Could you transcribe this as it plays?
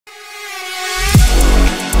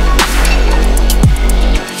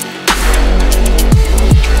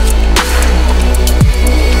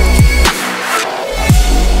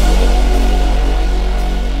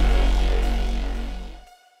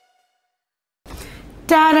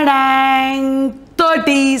Ta-da-dang!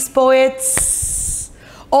 30s poets.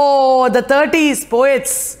 Oh, the 30s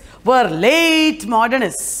poets were late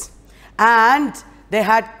modernists and they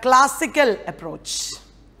had classical approach.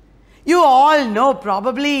 You all know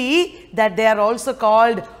probably that they are also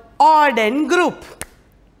called Auden group.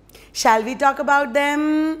 Shall we talk about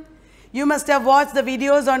them? You must have watched the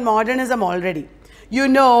videos on modernism already. You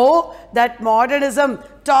know that modernism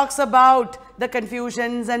talks about the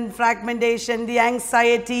confusions and fragmentation, the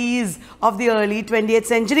anxieties of the early 20th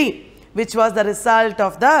century, which was the result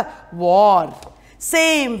of the war.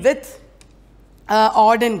 Same with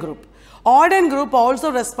Auden group. Auden group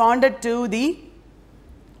also responded to the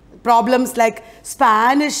problems like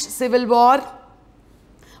Spanish Civil War.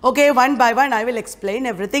 Okay, one by one I will explain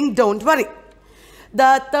everything, don't worry.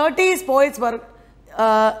 The 30s poets were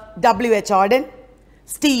W.H. Auden,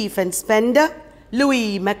 Stephen Spender,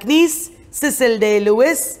 Louis MacNeice, Cecil Day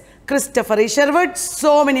Lewis, Christopher Isherwood,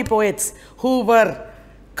 so many poets who were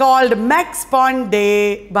called Max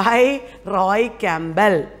Ponday by Roy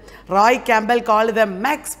Campbell. Roy Campbell called them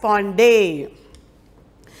Max Ponday.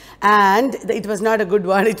 And it was not a good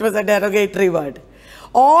word, it was a derogatory word.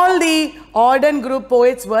 All the Auden group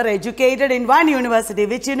poets were educated in one university.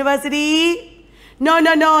 Which university? No,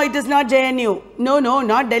 it is not JNU. No,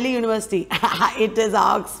 not Delhi University. It is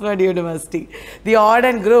Oxford University. The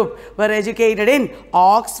Auden group were educated in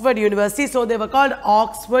Oxford University, so they were called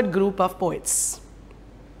Oxford group of poets.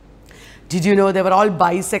 Did you know they were all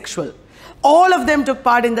bisexual? All of them took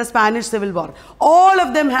part in the Spanish Civil War. All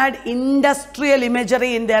of them had industrial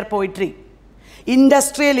imagery in their poetry.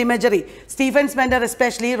 Industrial imagery. Stephen Spender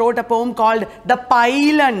especially wrote a poem called The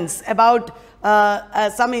Pylons about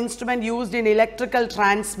some instrument used in electrical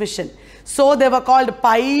transmission. So they were called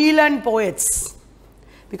pylon poets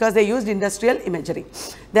because they used industrial imagery.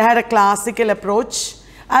 They had a classical approach,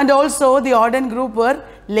 and also the Auden group were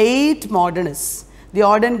late modernists. The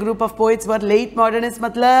Auden group of poets were late modernists,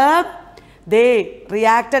 matlab they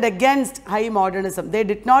reacted against high modernism. They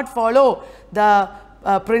did not follow the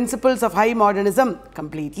principles of high modernism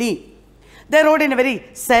completely. They wrote in a very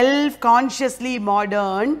self-consciously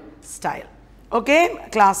modern style. Okay,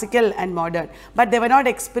 classical and modern, but they were not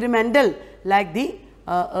experimental like the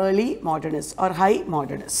early modernists or high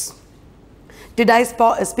modernists. Did I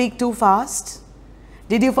speak too fast?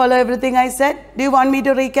 Did you follow everything I said? Do you want me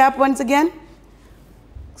to recap once again?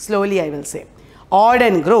 Slowly I will say.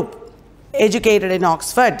 Auden group, educated in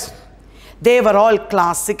Oxford. They were all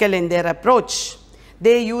classical in their approach.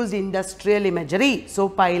 They used industrial imagery, so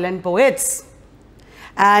pylon poets.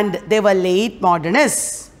 And they were late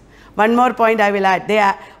modernists. One more point I will add, they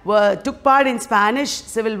took part in Spanish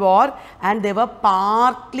Civil War and they were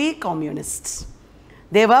partly communists.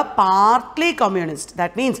 They were partly communist.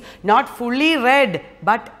 That means not fully red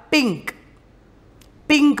but pink.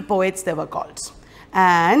 Pink poets they were called.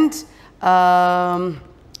 And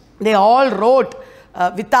they all wrote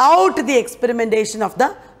without the experimentation of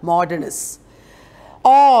the modernists.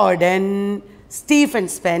 Auden, Stephen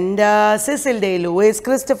Spender, Cecil Day Lewis,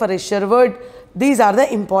 Christopher Isherwood, these are the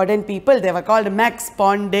important people. They were called Max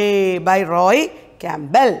Ponday by Roy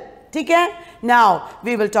Campbell. Okay? Now,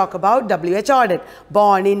 we will talk about W.H. Auden,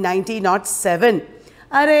 born in 1907.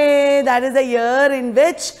 Array, that is the year in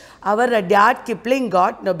which our Rudyard Kipling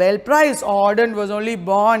got Nobel Prize. Auden was only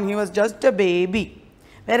born, he was just a baby.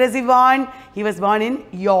 Where is he born? He was born in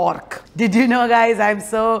York. Did you know, guys? I am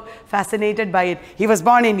so fascinated by it. He was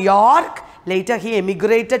born in York. Later, he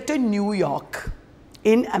emigrated to New York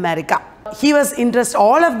in America. He was interested,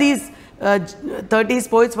 all of these 30s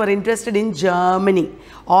poets were interested in Germany.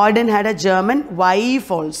 Auden had a German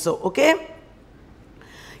wife also, okay?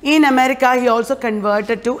 In America, he also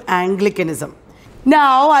converted to Anglicanism.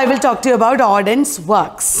 Now, I will talk to you about Auden's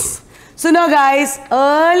works. So now guys,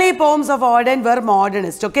 early poems of Auden were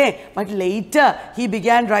modernist, okay? But later, he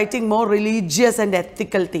began writing more religious and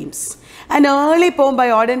ethical themes. An early poem by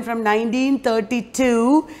Auden from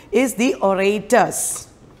 1932 is The Orators.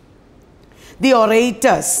 The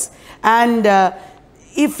Orators. And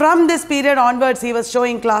if from this period onwards, he was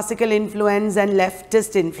showing classical influence and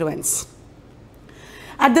leftist influence.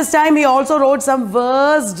 At this time, he also wrote some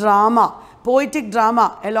verse drama, poetic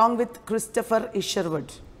drama, along with Christopher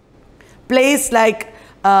Isherwood. Plays like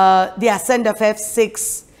The Ascent of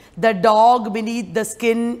F6, The Dog Beneath the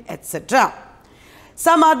Skin, etc.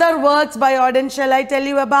 Some other works by Auden shall I tell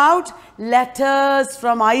you about? Letters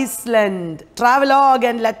from Iceland, Travelogue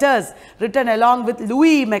and Letters, written along with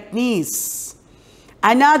Louis MacNeice.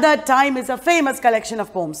 Another Time is a famous collection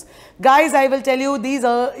of poems. Guys, I will tell you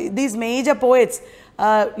these major poets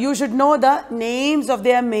you should know the names of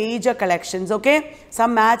their major collections, okay?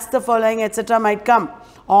 Some match the following, etc. might come.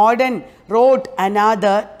 Auden wrote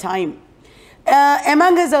Another Time.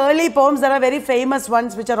 Among his early poems, there are very famous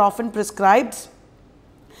ones which are often prescribed.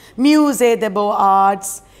 Musée des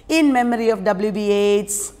Beaux-Arts, In Memory of W.B.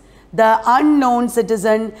 Yeats, The Unknown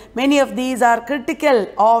Citizen. Many of these are critical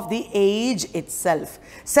of the age itself.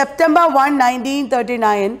 September 1,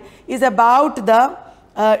 1939 is about the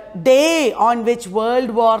day on which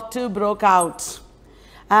World War II broke out.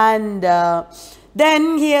 And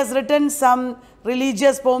then he has written some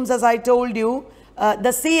religious poems, as I told you.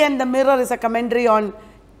 The Sea and the Mirror is a commentary on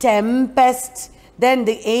Tempest. Then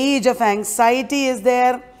The Age of Anxiety is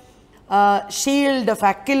there. Shield of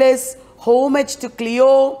Achilles, Homage to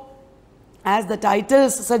Clio. As the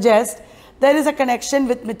titles suggest, there is a connection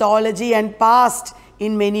with mythology and past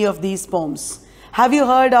in many of these poems. Have you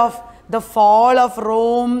heard of The Fall of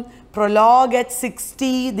Rome, Prologue at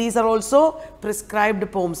 60? These are also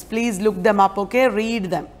prescribed poems. Please look them up, okay? Read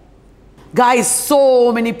them. Guys,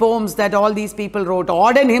 so many poems that all these people wrote.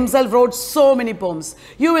 Auden himself wrote so many poems.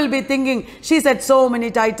 You will be thinking, she said so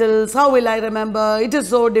many titles. How will I remember? It is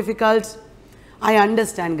so difficult. I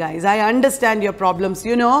understand, guys. I understand your problems.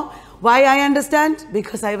 You know why I understand?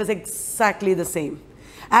 Because I was exactly the same.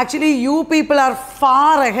 Actually, you people are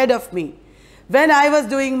far ahead of me. When I was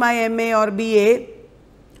doing my MA or BA,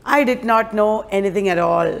 I did not know anything at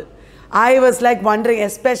all. I was like wondering,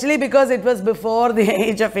 especially because it was before the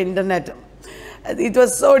age of internet. It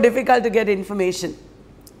was so difficult to get information.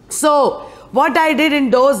 So, what I did in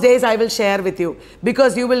those days, I will share with you,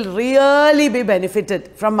 because you will really be benefited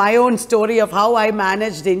from my own story of how I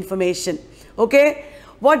managed information. Okay?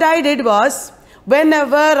 What I did was,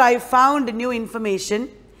 whenever I found new information,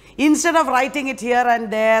 instead of writing it here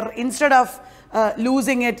and there, instead of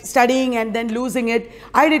losing it, studying and then losing it,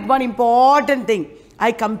 I did one important thing.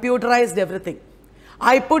 I computerized everything.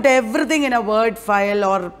 I put everything in a Word file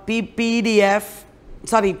or PPT,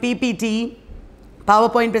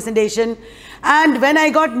 PowerPoint presentation, and when I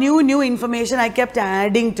got new information, I kept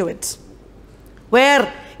adding to it.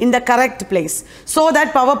 Where? In the correct place. So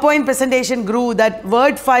that PowerPoint presentation grew, that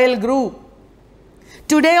Word file grew.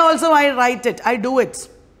 Today also I write it, I do it.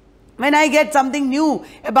 When I get something new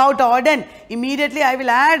about Auden, immediately I will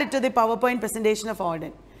add it to the PowerPoint presentation of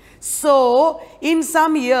Auden. So, in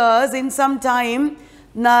some years, in some time,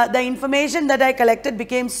 the information that I collected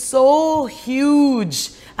became so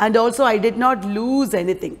huge, and also I did not lose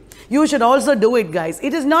anything. You should also do it, guys.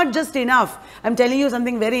 It is not just enough. I'm telling you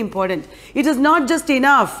something very important. It is not just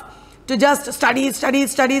enough to just study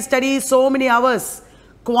so many hours.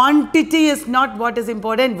 Quantity is not what is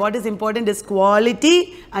important. What is important is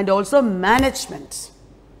quality and also management.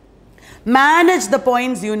 Manage the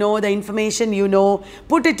points you know, the information you know,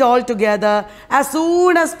 put it all together. As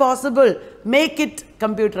soon as possible, make it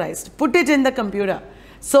computerized. Put it in the computer,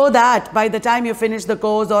 so that by the time you finish the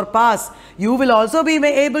course or pass, you will also be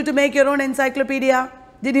able to make your own encyclopedia.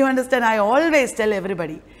 Did you understand? I always tell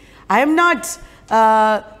everybody, I am not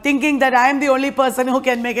thinking that I am the only person who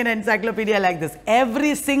can make an encyclopedia like this.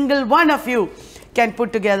 Every single one of you can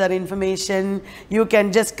put together information. You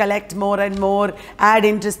can just collect more and more, add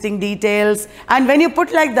interesting details. And when you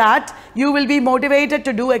put like that, you will be motivated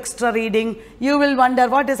to do extra reading. You will wonder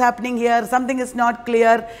what is happening here. Something is not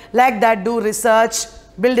clear. Like that, do research,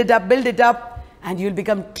 build it up, and you'll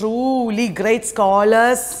become truly great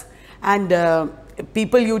scholars. And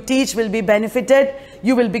people you teach will be benefited.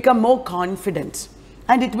 You will become more confident.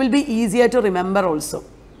 And it will be easier to remember also.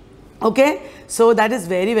 Okay? So that is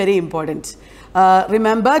very, very important.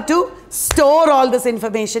 Remember to store all this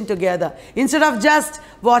information together. Instead of just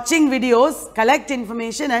watching videos, collect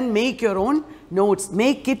information and make your own notes.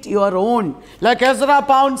 Make it your own. Like Ezra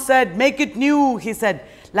Pound said, make it new, he said.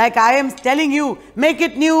 Like I am telling you, make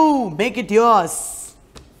it new, make it yours.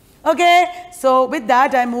 Okay, so with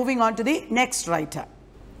that, I am moving on to the next writer.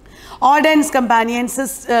 Auden's companion,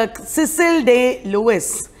 Cecil Day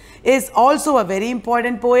Lewis, is also a very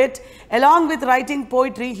important poet. Along with writing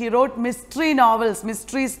poetry, he wrote mystery novels,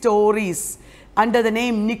 mystery stories under the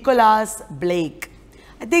name Nicholas Blake.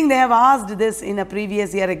 I think they have asked this in a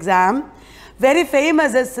previous year exam. Very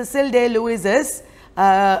famous as Cecil Day Lewis is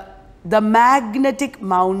The Magnetic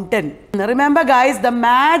Mountain. Remember guys, The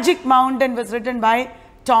Magic Mountain was written by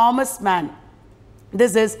Thomas Mann.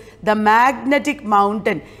 This is The Magnetic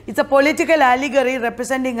Mountain. It's a political allegory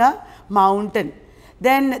representing a mountain.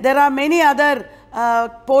 Then there are many other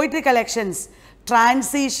poetry collections.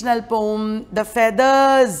 Transitional Poem, The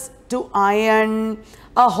Feathers to Iron,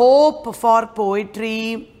 A Hope for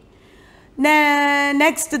Poetry.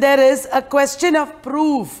 Next there is A Question of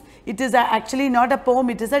Proof. It is actually not a poem,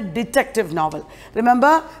 it is a detective novel.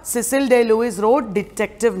 Remember, Cecil Day Lewis wrote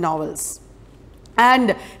detective novels.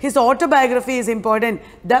 And his autobiography is important,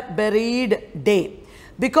 The Buried Day.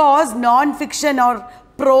 Because non-fiction or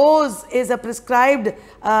prose is a prescribed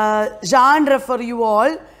genre for you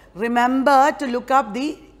all, remember to look up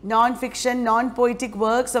the non-fiction, non-poetic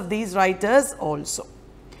works of these writers also.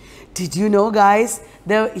 Did you know, guys,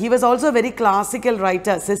 he was also a very classical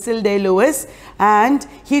writer, Cecil Day Lewis, and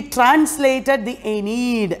he translated the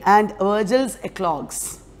Aeneid and Virgil's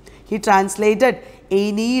Eclogues. He translated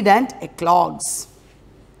Aeneid and Eclogues.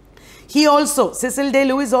 He also, Cecil Day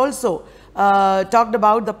Lewis also talked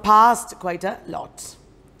about the past quite a lot.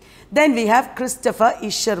 Then we have Christopher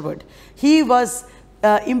Isherwood. He was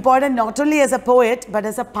important not only as a poet but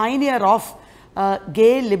as a pioneer of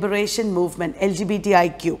gay liberation movement,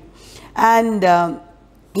 LGBTIQ. And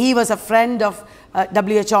he was a friend of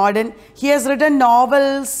W.H. Auden. He has written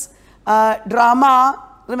novels, drama.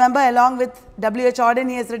 Remember, along with W.H. Auden,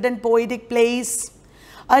 he has written poetic plays.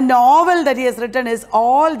 A novel that he has written is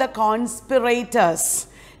All the Conspirators.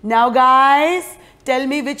 Now, guys, tell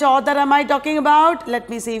me which author am I talking about? Let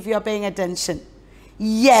me see if you are paying attention.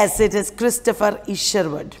 Yes, it is Christopher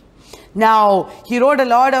Isherwood. Now, he wrote a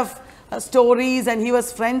lot of stories, and he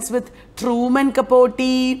was friends with Truman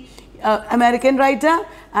Capote, American writer,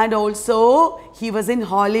 and also he was in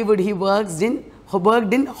Hollywood. He worked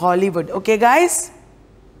in Hollywood. Okay, guys?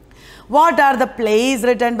 What are the plays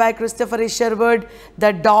written by Christopher Isherwood?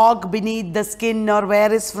 The Dog Beneath the Skin, or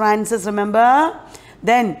Where is Francis, remember?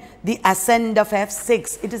 Then The Ascent of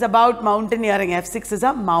F6. It is about mountaineering. F6 is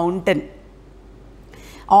a mountain.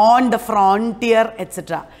 On the Frontier,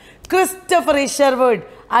 etc. Christopher Isherwood,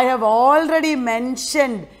 I have already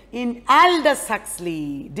mentioned in Aldous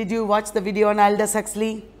Huxley. Did you watch the video on Aldous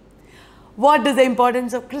Huxley? What is the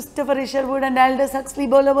importance of Christopher Isherwood and Aldous Huxley?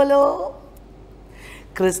 Bolo bolo.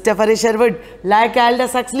 Christopher Isherwood, like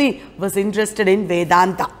Aldous Huxley, was interested in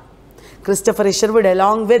Vedanta. Christopher Isherwood,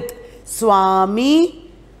 along with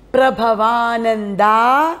Swami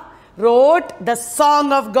Prabhavananda, wrote the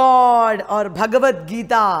Song of God, or Bhagavad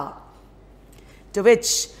Gita, to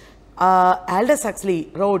which Aldous Huxley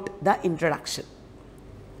wrote the introduction.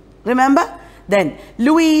 Remember? Then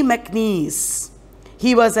Louis MacNeice.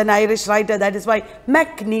 He was an Irish writer, that is why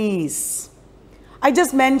MacNeice. I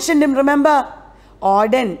just mentioned him, remember?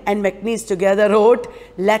 Auden and MacNeice together wrote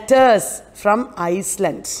Letters from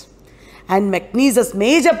Iceland. And MacNeice's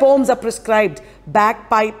major poems are prescribed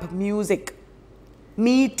Bagpipe Music,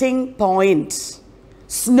 Meeting Point,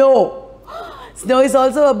 Snow. Snow is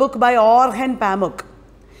also a book by Orhan Pamuk.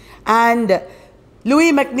 And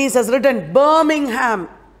Louis MacNeice has written Birmingham.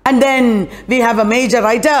 And then we have a major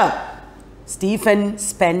writer, Stephen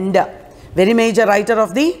Spender, very major writer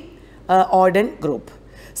of the Auden group.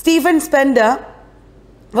 Stephen Spender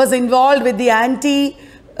was involved with the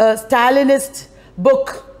anti-Stalinist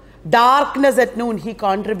book, Darkness at Noon. He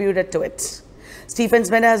contributed to it. Stephen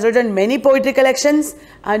Spender has written many poetry collections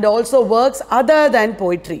and also works other than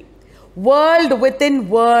poetry. World Within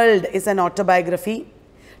World is an autobiography.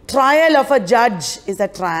 Trial of a Judge is a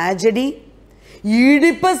tragedy.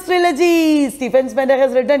 Oedipus Trilogy. Stephen Spender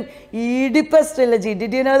has written Oedipus Trilogy.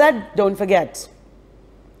 Did you know that? Don't forget.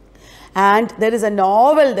 And there is a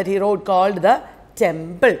novel that he wrote called The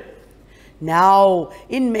Temple. Now,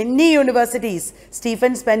 in many universities,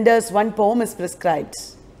 Stephen Spender's one poem is prescribed.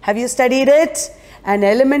 Have you studied it? An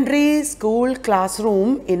elementary school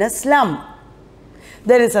classroom in a slum.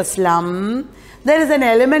 There is a slum. There is an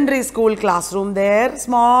elementary school classroom there.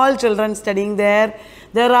 Small children studying there.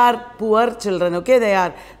 There are poor children, okay?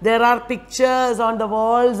 There are pictures on the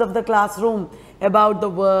walls of the classroom about the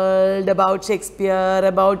world, about Shakespeare,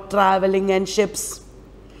 about traveling and ships.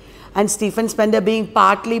 And Stephen Spender, being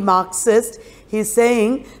partly Marxist, he is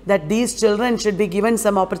saying that these children should be given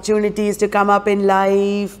some opportunities to come up in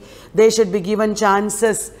life. They should be given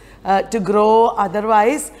chances to grow.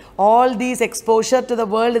 Otherwise, all these exposure to the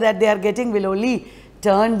world that they are getting will only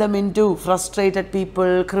turn them into frustrated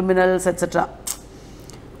people, criminals, etc.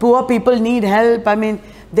 Poor people need help. I mean,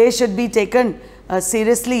 they should be taken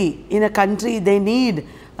seriously in a country. They need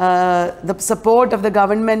the support of the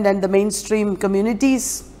government and the mainstream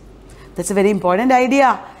communities. That's a very important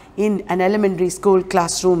idea in an elementary school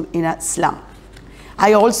classroom in a slum.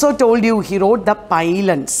 I also told you he wrote The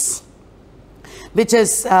Pylons, which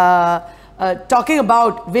is talking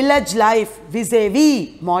about village life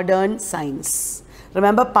vis-a-vis modern science.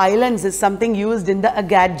 Remember, pylons is something used in a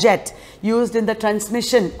gadget, used in the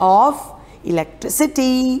transmission of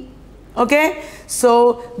electricity. Okay,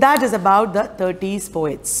 so that is about the 30s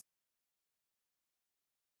poets.